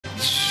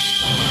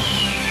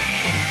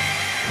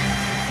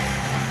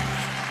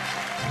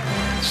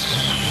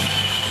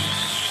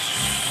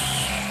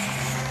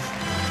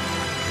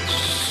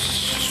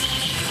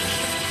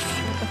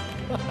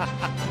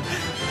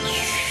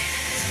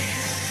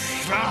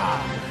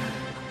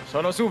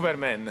Sono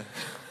Superman.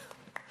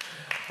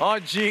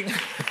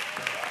 Oggi...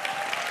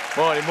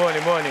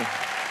 Buoni.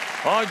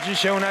 Oggi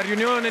c'è una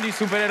riunione di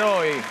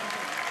supereroi.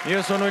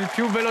 Io sono il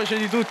più veloce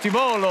di tutti,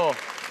 volo.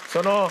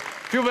 Sono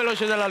più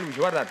veloce della luce,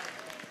 guardate.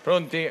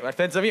 Pronti?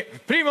 Partenza via.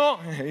 Primo.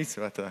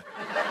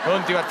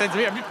 Pronti, partenza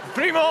via.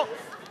 Primo.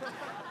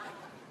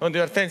 Pronti,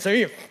 partenza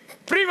via.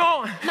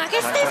 Primo. Ma che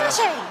stai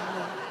facendo?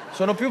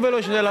 Sono più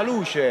veloce della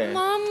luce.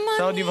 Mamma mia.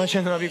 Stavo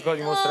facendo una piccola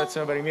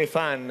dimostrazione per i miei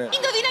fan.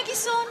 Indovina chi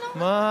sono?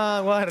 Ma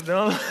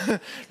guarda,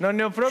 non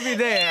ne ho proprio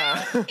idea.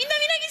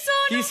 Indovina chi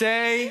sono? Chi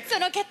sei?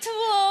 Sono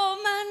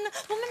Catwoman.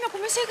 Mamma mia,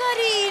 come sei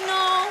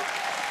carino.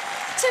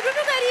 Sei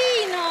proprio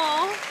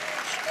carino.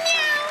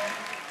 Miau.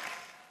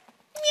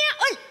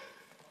 Miau.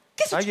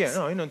 Che è successo?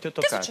 No, io non ti ho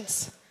toccato. Che è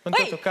successo? Non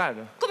ti ho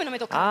toccato. Come non mi hai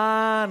toccato?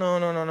 Ah,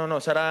 no,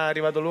 sarà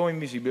arrivato l'uomo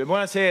invisibile.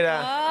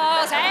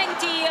 Buonasera. Oh,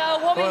 senti,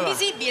 uomo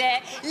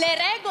invisibile, le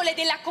regole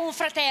della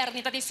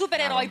confraternita dei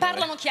supereroi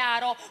parlano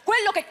chiaro.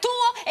 Quello che è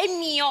tuo è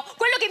mio,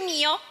 quello che è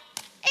mio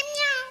è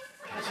miau.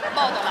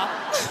 Botola.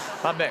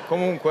 Vabbè,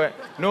 comunque,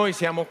 noi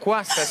siamo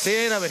qua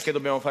stasera perché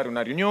dobbiamo fare una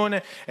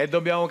riunione e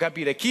dobbiamo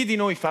capire chi di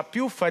noi fa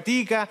più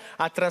fatica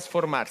a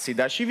trasformarsi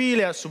da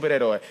civile a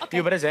supereroe. Okay.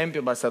 Io, per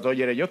esempio, basta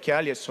togliere gli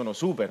occhiali e sono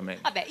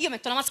Superman. Vabbè, io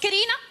metto la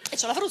mascherina e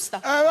c'ho la frusta.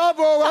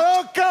 Vabbè, ma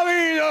ho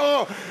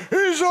capito!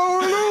 Io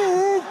sono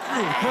Luke!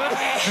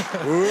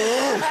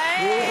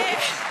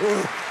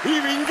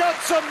 Io mi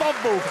incazzo e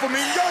m'abbuffo,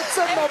 ogni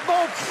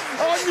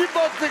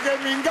volta che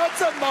mi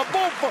incazzo e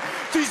m'abbuffo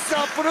si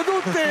strappano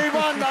tutti i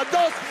panni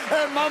addosso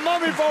e mamma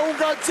mi fa un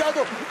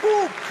cazziato.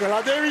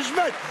 La devi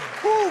smettere!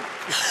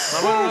 Ma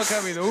poi non ho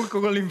capito, Hulk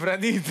con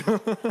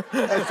l'infradito.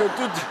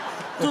 Sono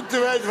tutti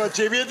vedi,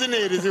 faccio i piedi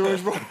neri, si può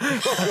sbagliare.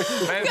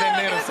 Verde e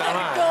nero sta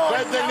male.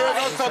 Verde e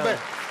nero, sta bene.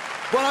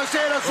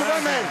 Buonasera,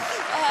 Superman.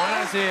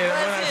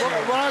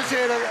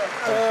 Buonasera.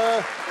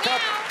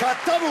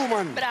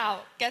 Catwoman.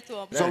 Bravo,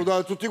 Catwoman.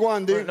 Salutare tutti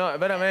quanti? No,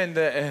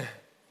 veramente...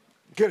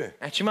 Che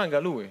è? Ci manca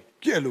lui.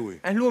 Chi è lui?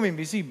 È l'uomo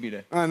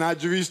invisibile. Ah, non ho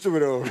già visto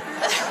però.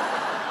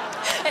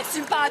 È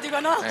simpatico,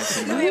 no?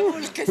 Lui è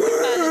Hulk, è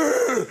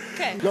simpatico.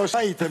 Che? Lo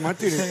sai, te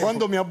Martini,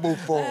 quando mi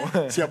abbuffo,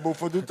 si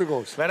abbuffa tutte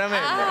cose.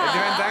 Veramente? E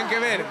diventa anche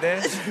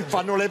verde?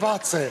 Fanno le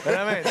pazze.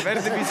 Veramente?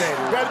 Verde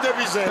pisello. Verde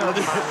pisello.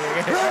 Vabbè.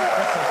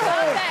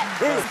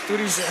 Tu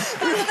risi...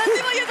 Non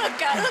ti voglio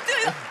toccare, non ti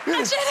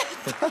voglio...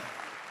 Aceretto.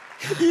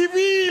 I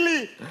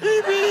pili.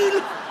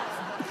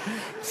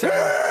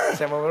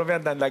 Stiamo proprio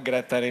andando a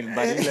grattare il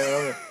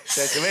barile.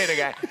 Cioè, si vede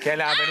che è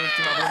la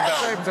penultima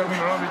puntata.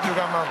 Non ho più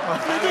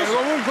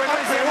comunque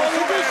noi siamo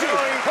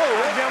supereroi.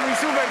 Abbiamo i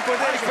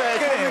superpoteri.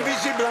 Aspetta, l'uomo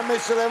invisibile ha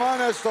messo le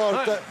mani a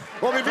storte.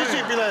 Uomo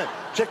invisibile,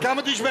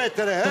 cerchiamo di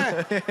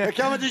smettere,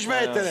 cerchiamo di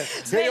smettere.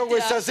 E io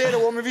questa sera,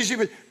 uomo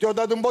invisibile, ti ho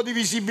dato un po' di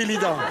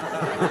visibilità.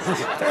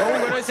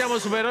 Comunque noi siamo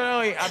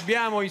supereroi,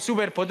 abbiamo i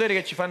superpoteri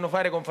che ci fanno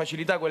fare con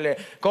facilità quelle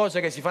cose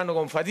che si fanno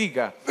con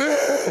fatica.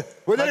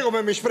 Vedete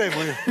come mi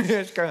spremo?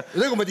 Vedete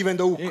come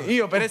divento Hulk?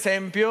 Io per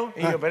esempio,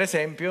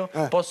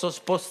 posso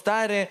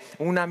spostare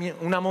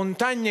una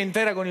montagna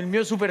intera con il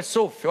mio super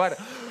soffio, guarda.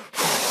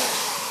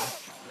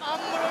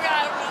 Mamma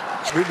mia.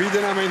 Vedi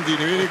una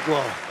mentina, vieni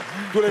qua.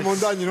 Tu le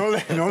montagne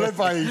non le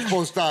fai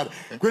spostare,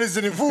 quelle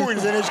se ne fuggono,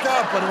 se ne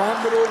scappano,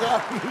 mamma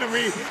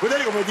mia.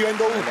 Vedete come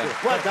divento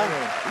Hulk? Guarda,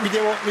 mi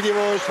devo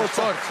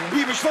sforzare.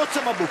 Io mi sforzo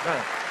e mi buffo.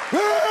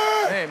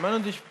 Ma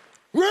non ti...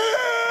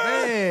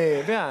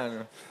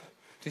 piano.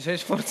 Ti sei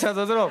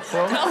sforzato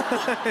troppo? No.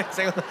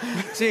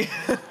 Sì,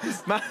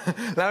 ma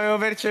l'avevo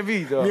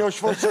percepito. Mi ho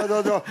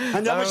sforzato troppo.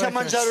 Andiamoci a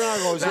mangiare una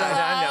cosa.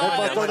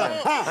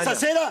 Andiamo.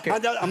 Stasera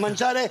andiamo a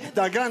mangiare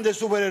dal grande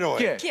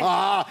supereroe. Chi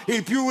è?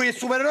 Il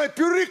supereroe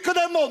più ricco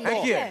del mondo.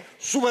 Chi è?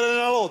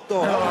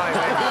 Superenalotto. No, vai.